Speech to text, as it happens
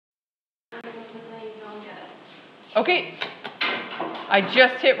Okay, I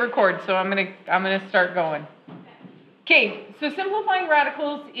just hit record, so I'm gonna start going. Okay, so simplifying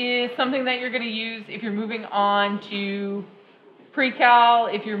radicals is something that you're gonna use if you're moving on to pre-cal,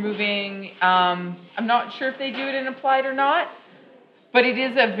 if you're moving, I'm not sure if they do it in applied or not, but it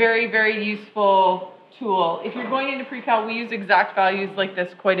is a very, very useful tool. If you're going into pre-cal, we use exact values like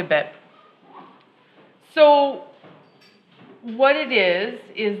this quite a bit. So what it is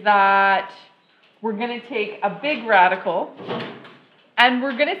that we're going to take a big radical and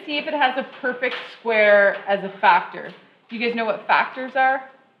we're going to see if it has a perfect square as a factor. Do you guys know what factors are?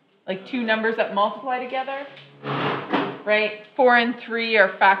 Like two numbers that multiply together, right? 4 and 3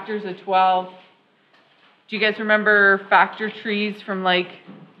 are factors of 12. Do you guys remember factor trees from I'm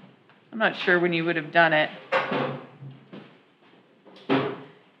not sure when you would have done it.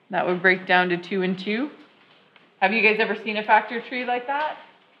 That would break down to 2 and 2. Have you guys ever seen a factor tree like that?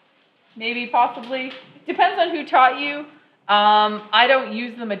 Maybe, possibly. Depends on who taught you. I don't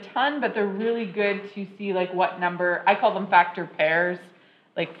use them a ton, but they're really good to see what number. I call them factor pairs.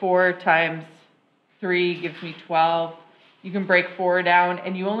 4 times 3 gives me 12. You can break 4 down,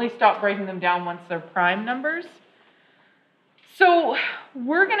 and you only stop breaking them down once they're prime numbers. So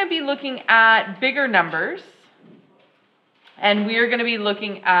we're going to be looking at bigger numbers, and we're going to be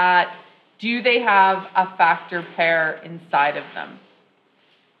looking at, do they have a factor pair inside of them?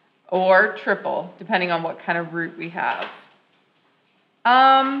 Or triple, depending on what kind of root we have.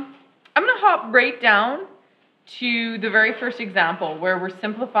 I'm going to hop right down to the very first example where we're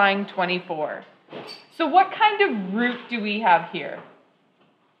simplifying 24. So what kind of root do we have here?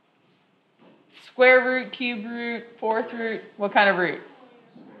 Square root, cube root, fourth root, what kind of root?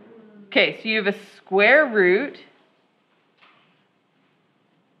 Okay, so you have a square root.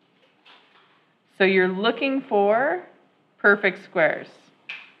 So you're looking for perfect squares.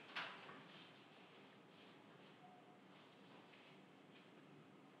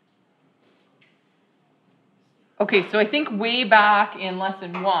 Okay, so I think way back in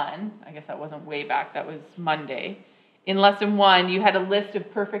lesson 1, I guess that wasn't way back, that was Monday. In lesson 1, you had a list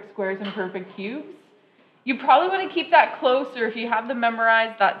of perfect squares and perfect cubes. You probably want to keep that close, or if you have them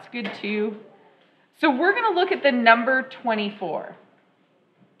memorized, that's good too. So we're going to look at the number 24.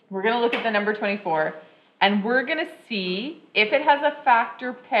 We're going to look at the number 24, and we're going to see if it has a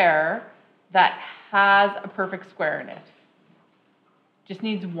factor pair that has a perfect square in it. Just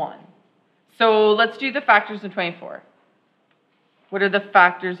needs one. So let's do the factors of 24. What are the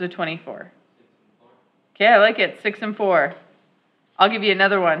factors of 24? Okay, I like it. 6 and 4. I'll give you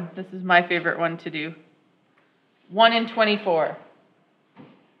another one. This is my favorite one to do. 1 and 24.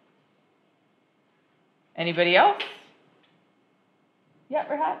 Anybody else? Yeah,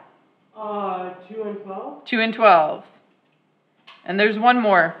 Rahat? 2 and 12. 2 and 12. And there's one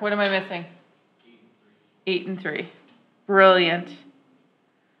more. What am I missing? 8 and 3. Brilliant.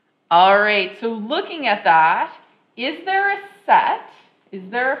 All right, so looking at that, is there a factor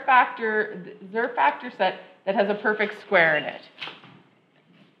set that has a perfect square in it?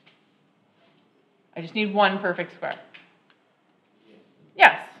 I just need one perfect square.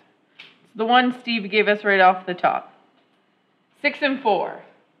 Yes. It's the one Steve gave us right off the top. 6 and 4.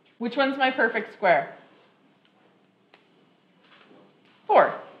 Which one's my perfect square?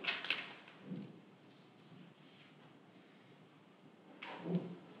 4.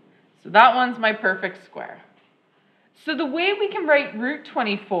 So that one's my perfect square. So the way we can write root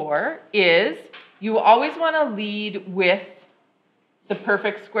 24 is you always want to lead with the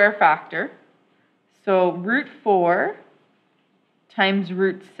perfect square factor. So root 4 times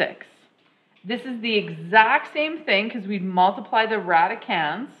root 6. This is the exact same thing because we'd multiply the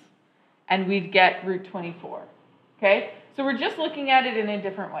radicands and we'd get root 24. Okay? So we're just looking at it in a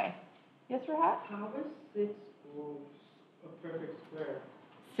different way. Yes, Rahat? How is 6 a perfect square?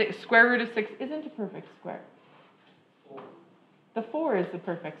 Square root of 6 isn't a perfect square. 4. The 4 is the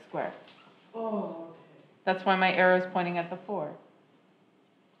perfect square. Oh, okay. That's why my arrow is pointing at the 4.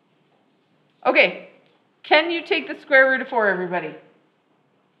 Okay, can you take the square root of 4, everybody?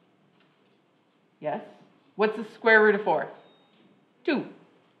 Yes? What's the square root of 4? 2.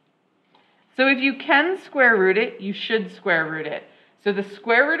 So if you can square root it, you should square root it. So the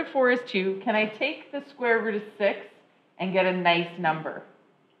square root of 4 is 2. Can I take the square root of 6 and get a nice number?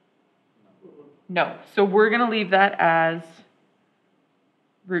 No. So we're going to leave that as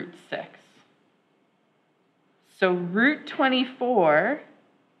root 6. So root 24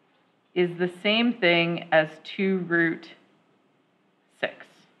 is the same thing as 2 root 6.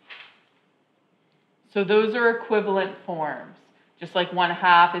 So those are equivalent forms. Just like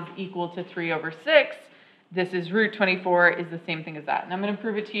 1/2 is equal to 3 over 6, this is root 24 is the same thing as that. And I'm going to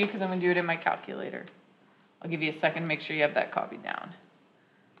prove it to you because I'm going to do it in my calculator. I'll give you a second to make sure you have that copied down.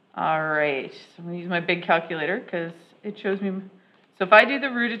 All right, so I'm going to use my big calculator because it shows me. So if I do the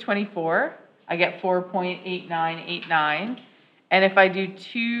root of 24, I get 4.8989. And if I do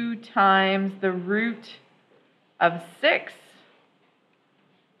 2 times the root of 6,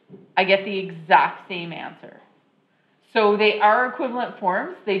 I get the exact same answer. So they are equivalent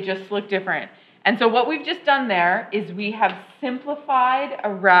forms, they just look different. And so what we've just done there is we have simplified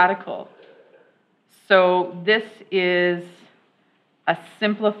a radical. So this is a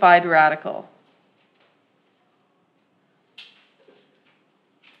simplified radical.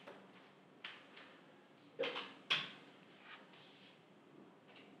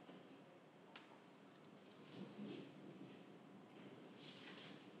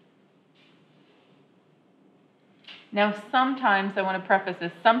 Now, sometimes, I want to preface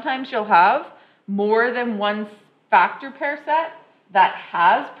this, sometimes you'll have more than one factor pair set that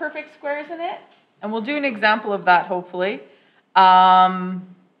has perfect squares in it. And we'll do an example of that, hopefully. You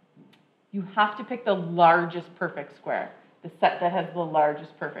have to pick the largest perfect square, the set that has the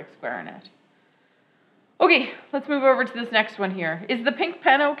largest perfect square in it. Okay, let's move over to this next one here. Is the pink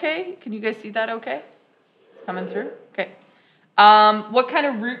pen okay? Can you guys see that okay? Coming through? Okay. What kind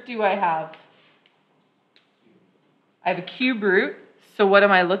of root do I have? I have a cube root, so what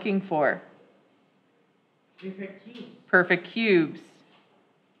am I looking for? Perfect cubes. Perfect cubes.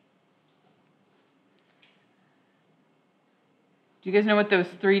 Do you guys know what those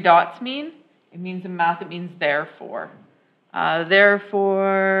 3 dots mean? It means in math, it means therefore.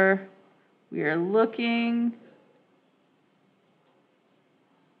 Therefore, we are looking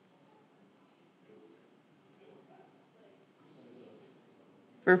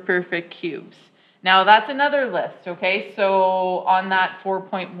for perfect cubes. Now that's another list, okay? So on that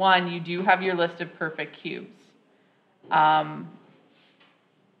 4.1, you do have your list of perfect cubes. All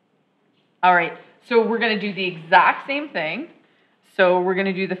right, so we're gonna do the exact same thing. So we're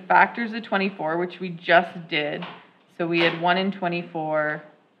gonna do the factors of 24, which we just did. So we had 1 and 24,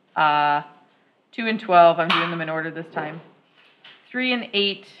 2 and 12, I'm doing them in order this time, 3 and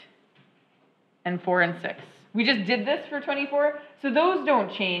 8, and 4 and 6. We just did this for 24, so those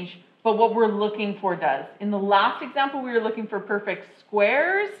don't change. But what we're looking for does. In the last example, we were looking for perfect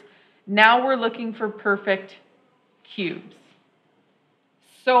squares. Now we're looking for perfect cubes.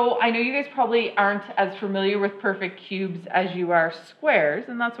 So I know you guys probably aren't as familiar with perfect cubes as you are squares,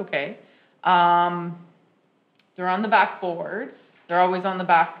 and that's okay. They're on the back board. They're always on the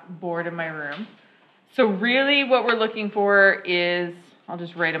back board in my room. So really what we're looking for is, I'll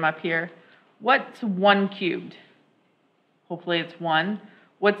just write them up here. What's 1 cubed? Hopefully it's 1.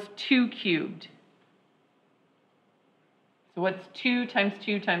 What's 2 cubed? So what's 2 times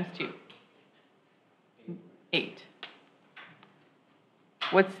 2 times 2? 8.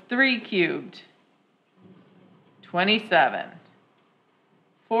 What's 3 cubed? 27.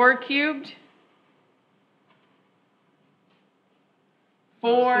 4 cubed?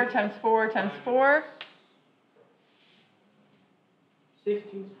 4 times 4 times 4?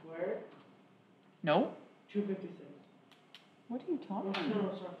 16 squared. No. 256. What are you talking about?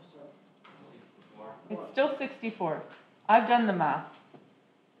 No, sorry. It's still 64. I've done the math.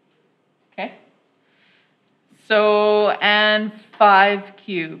 Okay. So, and 5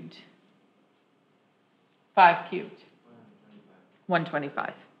 cubed. 5 cubed.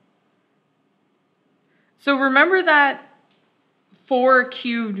 125. So remember that 4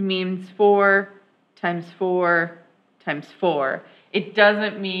 cubed means 4 times 4 times 4. It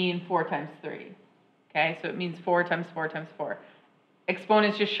doesn't mean 4 times 3. Okay, so it means 4 times 4 times 4.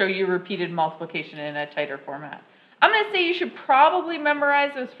 Exponents just show you repeated multiplication in a tighter format. I'm going to say you should probably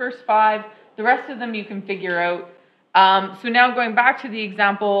memorize those first 5. The rest of them you can figure out. So now going back to the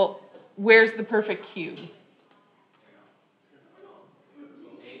example, where's the perfect cube?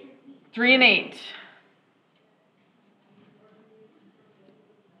 3 and 8.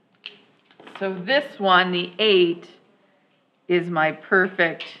 So this one, the 8, is my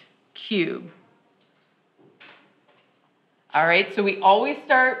perfect cube. All right, so we always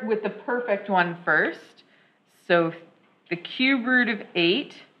start with the perfect one first. So the cube root of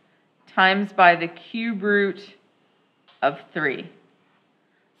 8 times by the cube root of 3.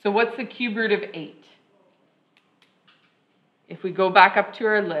 So what's the cube root of 8? If we go back up to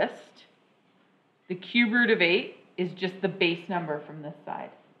our list, the cube root of 8 is just the base number from this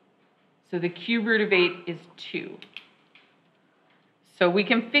side. So the cube root of 8 is 2. So we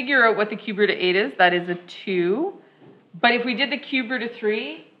can figure out what the cube root of 8 is. That is a 2. But if we did the cube root of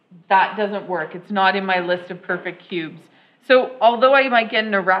 3, that doesn't work. It's not in my list of perfect cubes. So although I might get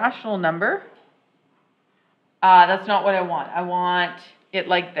an irrational number, that's not what I want. I want it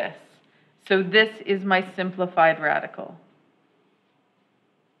like this. So this is my simplified radical.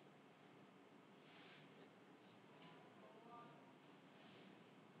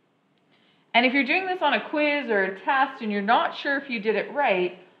 And if you're doing this on a quiz or a test and you're not sure if you did it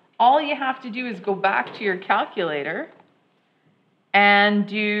right, all you have to do is go back to your calculator and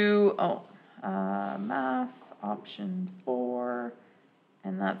do, math, option 4,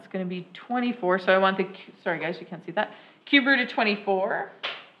 and that's going to be 24. So I want the, sorry guys, you can't see that. Cube root of 24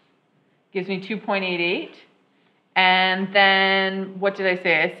 gives me 2.88. And then, what did I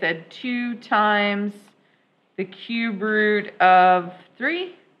say? I said 2 times the cube root of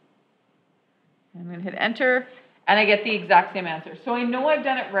 3. I'm going to hit enter, and I get the exact same answer. So I know I've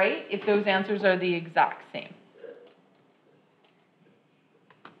done it right if those answers are the exact same.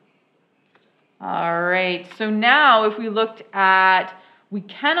 All right, so now if we looked at, we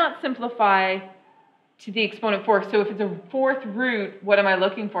cannot simplify to the exponent 4. So if it's a fourth root, what am I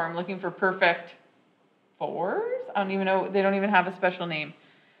looking for? I'm looking for perfect 4s? I don't even know, they don't even have a special name.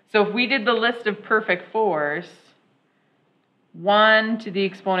 So if we did the list of perfect 4s, 1 to the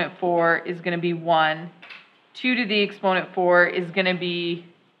exponent 4 is going to be 1. 2 to the exponent 4 is going to be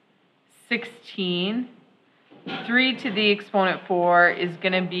 16. 3 to the exponent 4 is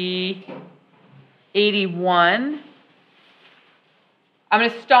going to be 81. I'm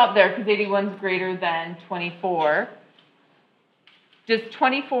going to stop there because 81 is greater than 24. Does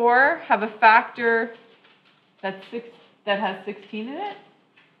 24 have a factor that has 16 in it?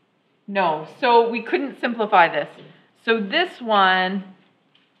 No. So we couldn't simplify this. So this one,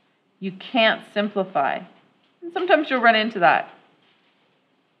 you can't simplify. And sometimes you'll run into that.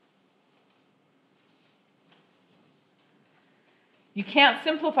 You can't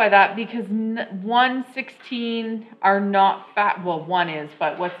simplify that because 1, 16 are not well, 1 is,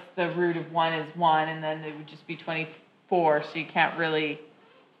 but what's the root of 1 is 1, and then it would just be 24, so you can't really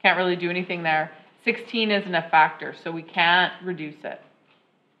do anything there. 16 isn't a factor, so we can't reduce it.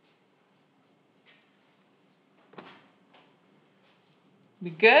 We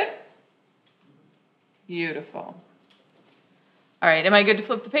good? Beautiful. All right, am I good to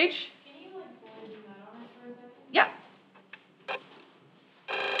flip the page? Can you like zoom that on it for a second? Yeah.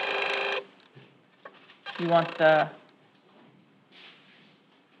 You want the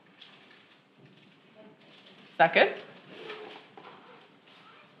second?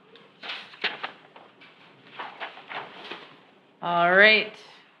 All right.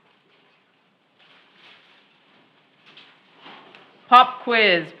 Pop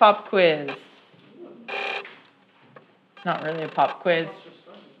quiz, pop quiz. Not really a pop quiz.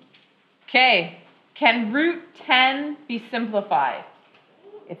 Okay, can root 10 be simplified?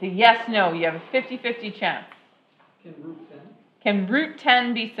 It's a yes, no. You have a 50-50 chance. Can root 10? Can root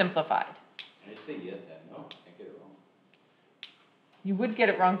 10 be simplified? I say yes and no. I get it wrong. You would get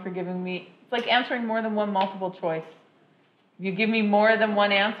it wrong for giving me, it's like answering more than one multiple choice. If you give me more than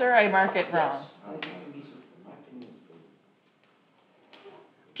one answer, I mark it wrong. I think it can be simplified. My opinion is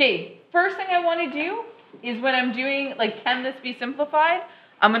good. Okay, first thing I want to do is when I'm doing, like, can this be simplified?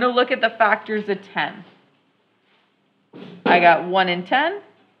 I'm going to look at the factors of 10. I got 1 and 10,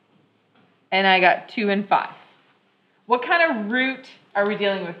 and I got 2 and 5. What kind of root are we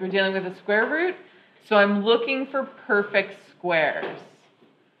dealing with? We're dealing with a square root, so I'm looking for perfect squares,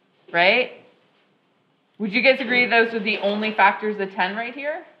 right? Would you guys agree those are the only factors of 10 right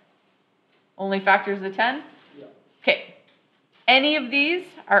here? Only factors of 10? Yeah. Okay. Any of these,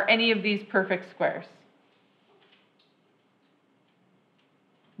 are any of these perfect squares?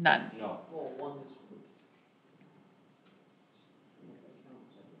 None. No. Well, 1 is root.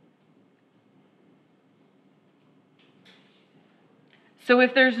 So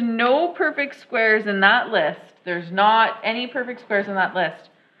if there's no perfect squares in that list, there's not any perfect squares in that list,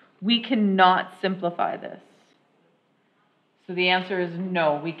 we cannot simplify this. So the answer is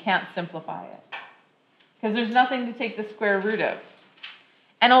no, we can't simplify it. Because there's nothing to take the square root of.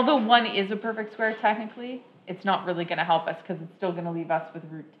 And although 1 is a perfect square technically, it's not really going to help us because it's still going to leave us with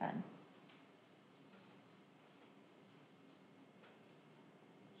root 10.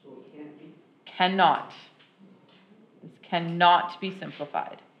 So it can't be? Cannot. This cannot be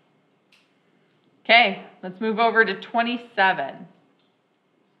simplified. Okay, let's move over to 27.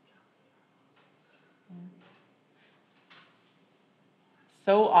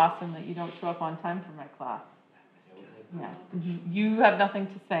 So awesome that you don't show up on time for my class. Yeah. You have nothing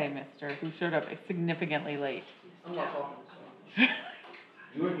to say, mister, who showed up significantly late. I'm not talking to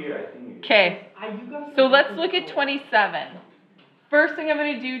You were here, I think. Okay, you guys. so let's look at 27. First thing I'm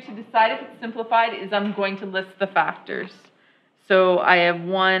going to do to decide if it's simplified is I'm going to list the factors. So I have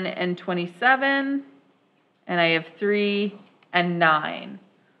 1 and 27, and I have 3 and 9.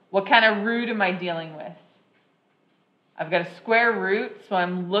 What kind of root am I dealing with? I've got a square root, so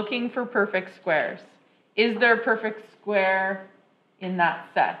I'm looking for perfect squares. Is there a perfect square in that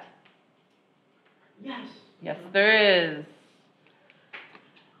set? Yes. Yes, there is.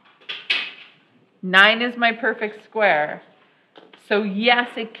 9 is my perfect square. So yes,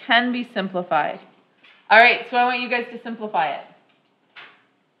 it can be simplified. All right, so I want you guys to simplify it.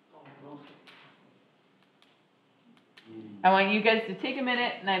 I want you guys to take a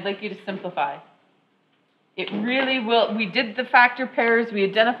minute and I'd like you to simplify. It really will. We did the factor pairs. We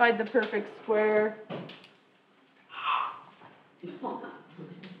identified the perfect square.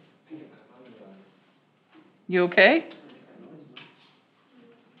 You okay?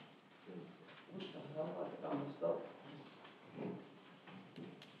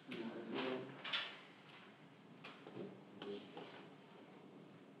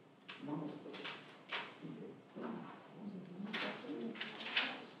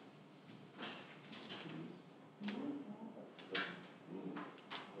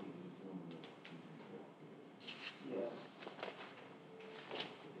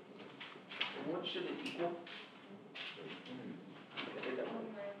 What should it equal?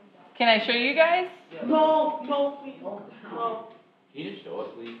 Can I show you guys? No, no, please, no. Can you just show us,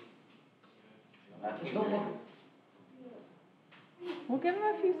 please? We'll give them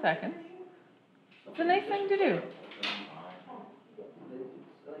a few seconds. It's a nice thing to do.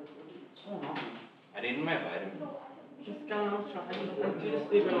 I didn't my vitamin. Just gonna try.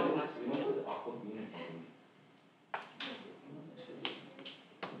 Just leave it on last. We went to the Aquafina company.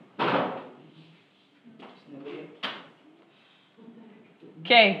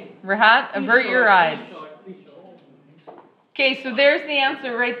 Okay, Rahat, avert your eyes. Okay, so there's the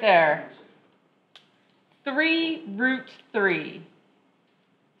answer right there. 3 root 3.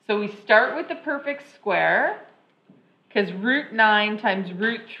 So we start with the perfect square, because root 9 times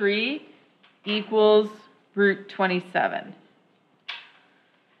root 3 equals root 27.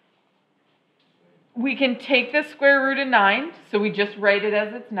 We can take the square root of 9, so we just write it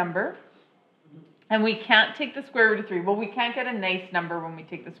as its number. And we can't take the square root of 3. Well, we can't get a nice number when we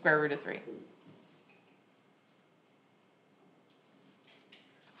take the square root of 3.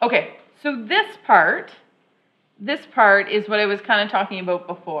 Okay, so this part is what I was kind of talking about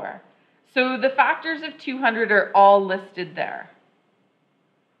before. So the factors of 200 are all listed there.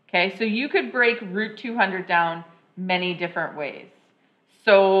 Okay, so you could break root 200 down many different ways.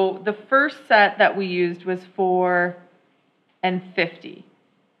 So the first set that we used was 4 and 50,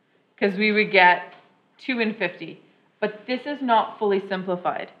 because we would get 2 and 50. But this is not fully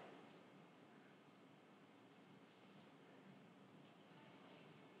simplified.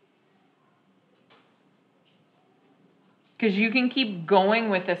 Because you can keep going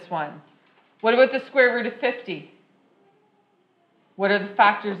with this one. What about the square root of 50? What are the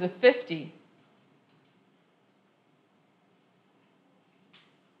factors of 50?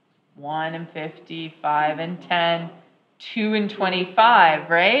 1 and 50, 5 and 10, 2 and 25,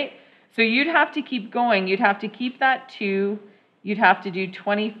 right? So you'd have to keep going. You'd have to keep that 2. You'd have to do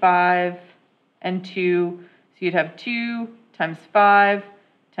 25 and 2. So you'd have 2 times 5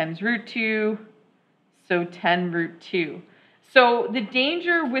 times root 2, so 10 root 2. So the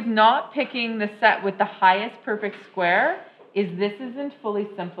danger with not picking the set with the highest perfect square is this isn't fully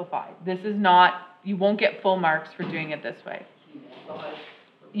simplified. This is not, you won't get full marks for doing it this way.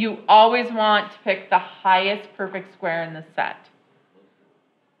 You always want to pick the highest perfect square in the set.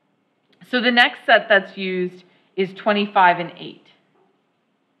 So the next set that's used is 25 and 8.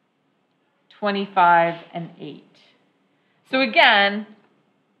 25 and 8. So again,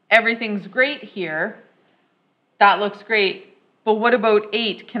 everything's great here. That looks great. But what about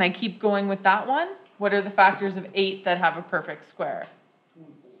 8? Can I keep going with that one? What are the factors of 8 that have a perfect square?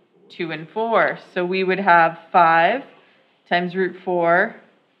 2 and 4. So we would have 5 times root 4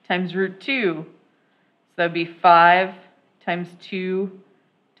 times root 2. So that would be 5 times 2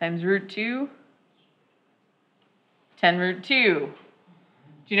 times root 2, 10 root 2. Do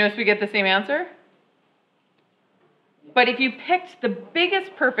you notice we get the same answer? But if you picked the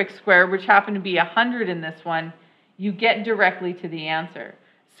biggest perfect square, which happened to be 100 in this one, you get directly to the answer.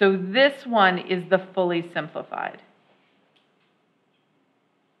 So this one is the fully simplified.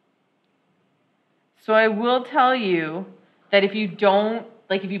 So I will tell you that if you don't,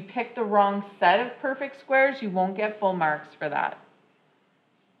 like if you pick the wrong set of perfect squares, you won't get full marks for that.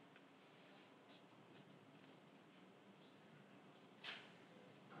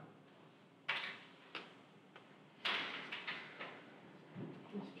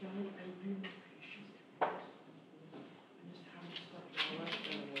 Miss Kelly, I really appreciate it. I just haven't slept well last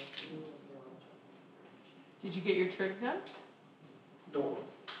night. Did you get your trig done? No.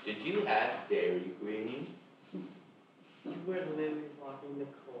 Did you have Dairy Queen? You were literally blocking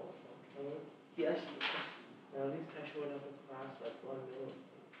Nicole, okay? Yes. Now at least I showed up in class like 1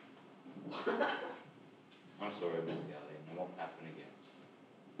 minute. I'm sorry, Miss Galley. It won't happen again.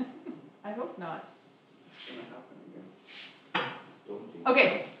 I hope not. It's gonna happen again. Don't jinx Okay.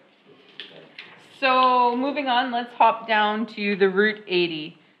 it. Okay. So moving on, let's hop down to the root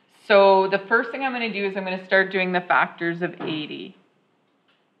 80. So the first thing I'm going to do is I'm going to start doing the factors of 80.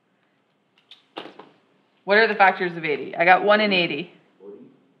 What are the factors of 80? I got 1 and 80. 40?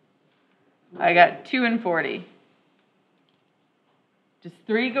 I got 2 and 40. Does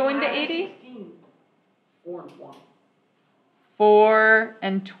 3 go into 80? 16. 4 and 1. 4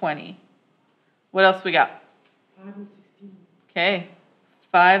 and 20. What else we got? 5 and 16. Okay,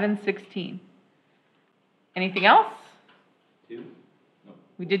 5 and 16. Anything else? 2? No.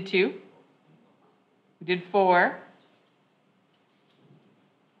 We did 2. We did 4.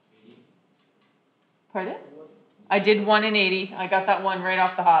 Pardon? I did 1 and 80. I got that one right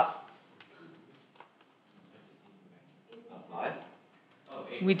off the hop. 5? Oh,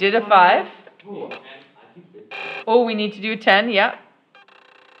 8. We did a 5. Oh, and I think this. Oh, we need to do a 10. Yep.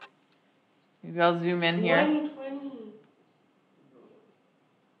 Maybe I'll zoom in here. 20.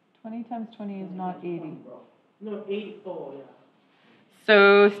 20 times 20 is not 80. No, 80. Oh, yeah.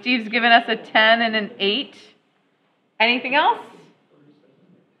 So Steve's given us a 10 and an 8. Anything else?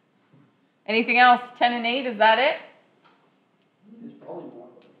 Anything else? 10 and 8, is that it? There's probably more.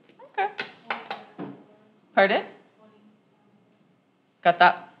 Okay. Pardon? Got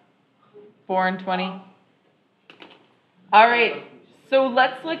that? 4 and 20. All right. So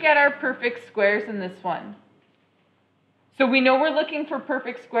let's look at our perfect squares in this one. So we know we're looking for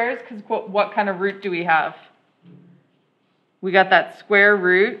perfect squares because what kind of root do we have? We got that square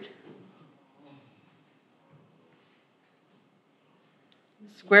root.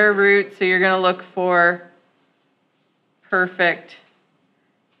 Square root, so you're going to look for perfect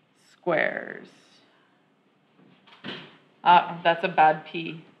squares. That's a bad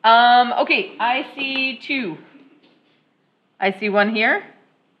P. Okay, I see 2. I see 1 here,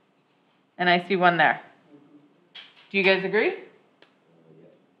 and I see 1 there. Do you guys agree?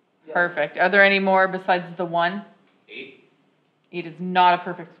 Yeah. Perfect. Are there any more besides the 1? 8? 8 is not a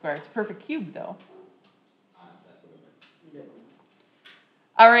perfect square. It's a perfect cube, though. That's what I meant.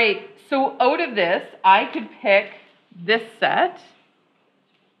 All right, so out of this, I could pick this set,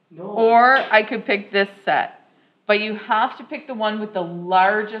 No. or I could pick this set. But you have to pick the one with the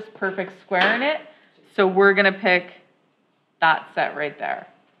largest perfect square in it. So we're going to pick that set right there.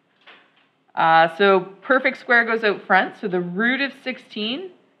 So perfect square goes out front. So the root of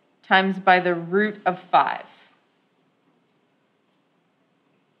 16 times by the root of 5.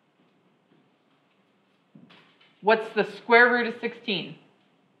 What's the square root of 16?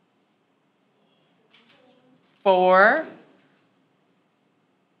 4.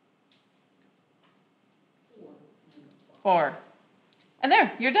 And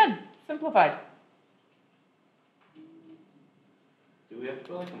there, you're done. Simplified. Do we have to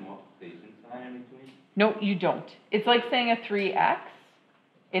put like a multiplication sign in between? No, you don't. It's like saying a 3x.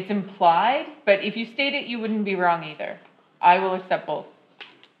 It's implied, but if you state it, you wouldn't be wrong either. I will accept both.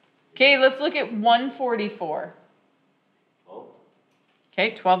 Okay, let's look at 144. Oh.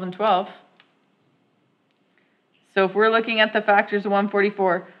 Okay, 12 and 12. So if we're looking at the factors of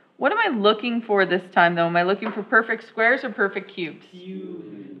 144, what am I looking for this time, though? Am I looking for perfect squares or perfect cubes?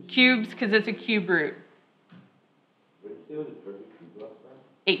 Cubes, because it's a cube root. What did you say was a perfect cube last time?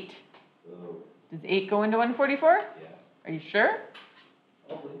 8. Oh, Does 8 go into 144? yeah. Are you sure?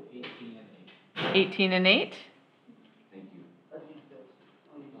 Probably 18 and 8. 18 and 8? Thank you. I think that's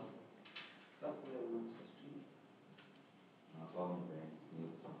that's the other one's That's all my brain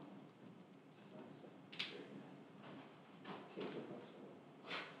needs.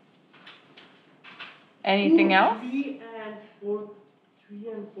 Anything else? 3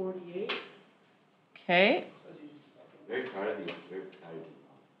 and 48. Okay. Very proud of you. Very proud of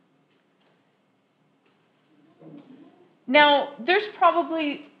you. Now, there's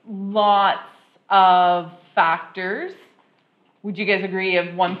probably lots of factors. Would you guys agree of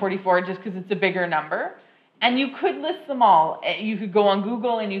 144 just because it's a bigger number? And you could list them all. You could go on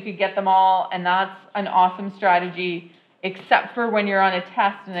Google and you could get them all, and that's an awesome strategy, except for when you're on a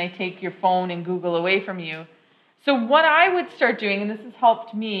test and they take your phone and Google away from you. So what I would start doing, and this has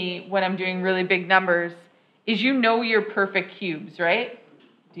helped me when I'm doing really big numbers, is you know your perfect cubes, right?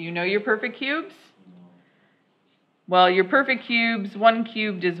 Do you know your perfect cubes? Well, your perfect cubes, 1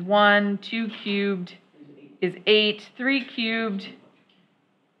 cubed is 1, 2 cubed is 8, 3 cubed,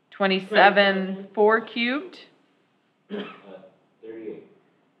 27, 4 cubed, 38.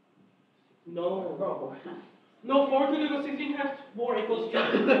 No. Bro. No, 4 could equal 16 times 4 equals 2.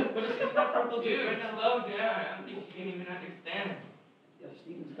 But 16 times 4 equals 2. Dude, slow down. I don't think you can even understand. Yeah,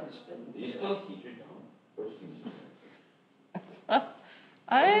 Steven's kind of spinning. Do you still teach your dog? First teacher.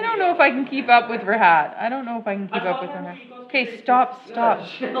 I don't know if I can keep up with Rahat. I don't know if I can keep up with Rahat. Okay, stop. Yeah,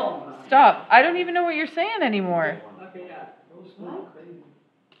 chill, man. Stop. I don't even know what you're saying anymore. Okay, yeah. Bro, it's not crazy.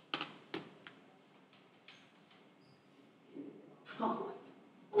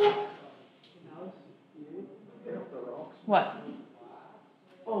 Get up the rocks. What?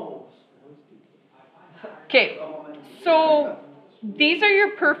 Oh. Okay, so these are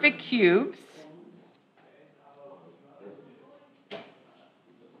your perfect cubes.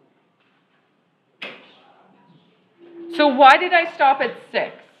 So why did I stop at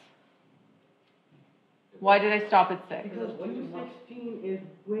 6? Why did I stop at 6? Because 216 is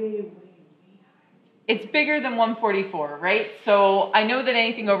way. It's bigger than 144, right? So I know that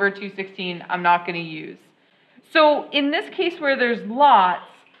anything over 216 I'm not going to use. So in this case where there's lots,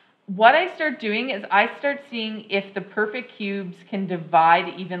 what I start doing is I start seeing if the perfect cubes can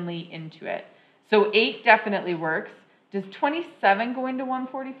divide evenly into it. So 8 definitely works. Does 27 go into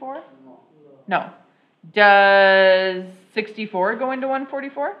 144? No. Does 64 go into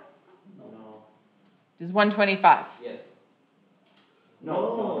 144? No. Does 125? Yes.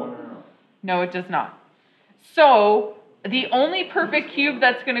 No. No, it does not. So the only perfect cube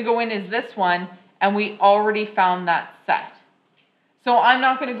that's going to go in is this one, and we already found that set. So I'm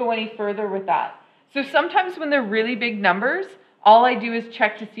not going to go any further with that. So sometimes when they're really big numbers, all I do is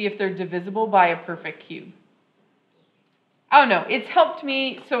check to see if they're divisible by a perfect cube. I don't know. It's helped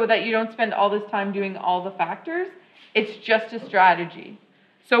me so that you don't spend all this time doing all the factors. It's just a strategy.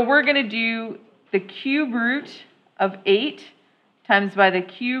 So we're going to do the cube root of 8 times by the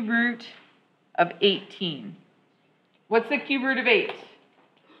cube root of 18. What's the cube root of 8?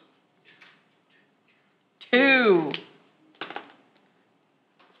 2.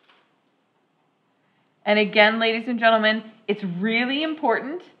 And again, ladies and gentlemen, it's really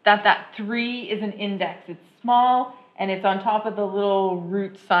important that that 3 is an index. It's small and it's on top of the little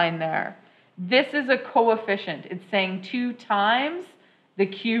root sign there. This is a coefficient. It's saying 2 times the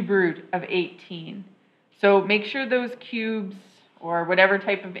cube root of 18. So make sure those cubes or whatever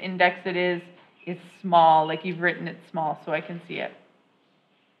type of index it is small, like you've written it small so I can see it.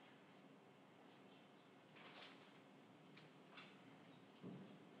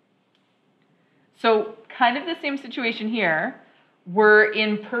 So kind of the same situation here. We're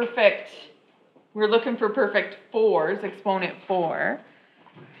looking for perfect 4s, exponent 4,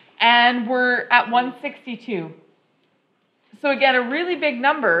 and we're at 162. So again, a really big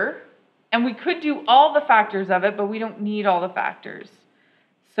number, and we could do all the factors of it, but we don't need all the factors.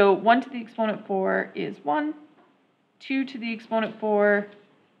 So 1 to the exponent 4 is 1, 2 to the exponent 4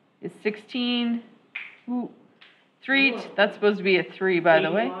 is 16, 3, that's supposed to be a 3 by the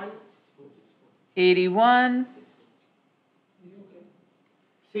way, 81,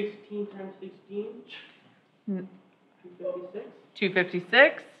 16 times 16? 256?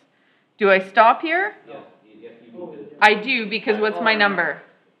 256. Do I stop here? Yes, yes, you do. I do, because what's my number?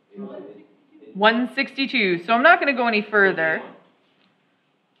 162. So I'm not going to go any further.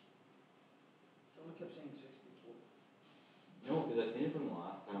 Someone kept saying 64. No, because I seen it from the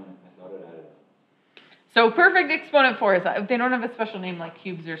last time and I thought it added up. So perfect exponent 4 is they don't have a special name like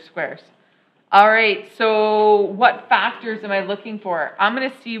cubes or squares. All right, so what factors am I looking for? I'm going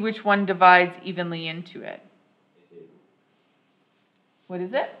to see which one divides evenly into it. What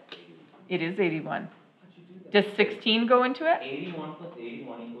is it? It is 81. Does 16 go into it? 81 plus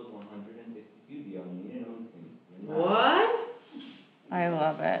 81 equals 162. Do you need to know these things? What? I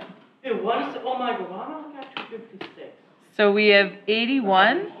love it. Dude, what is, oh my god, why am I looking at 256? So we have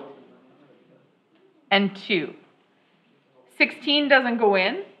 81 and 2. 16 doesn't go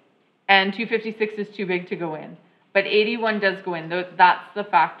in, and 256 is too big to go in. But 81 does go in. That's the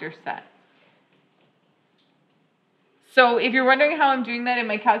factor set. So if you're wondering how I'm doing that in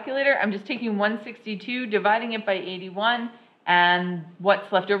my calculator, I'm just taking 162, dividing it by 81, and what's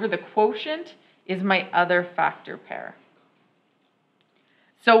left over, the quotient, is my other factor pair.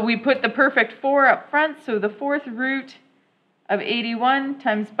 So we put the perfect 4 up front, so the 4th root of 81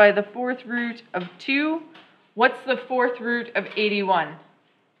 times by the 4th root of 2. What's the 4th root of 81?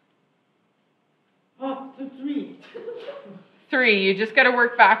 Oh, 3. 3. You just got to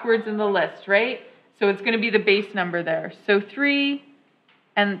work backwards in the list, right? So it's going to be the base number there. So 3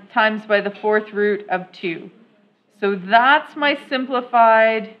 and times by the 4th root of 2. So that's my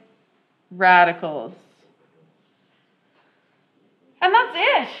simplified radicals. And that's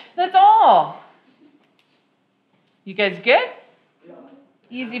it. That's all. You guys good?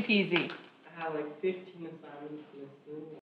 Easy peasy. had like 15 assignments missing.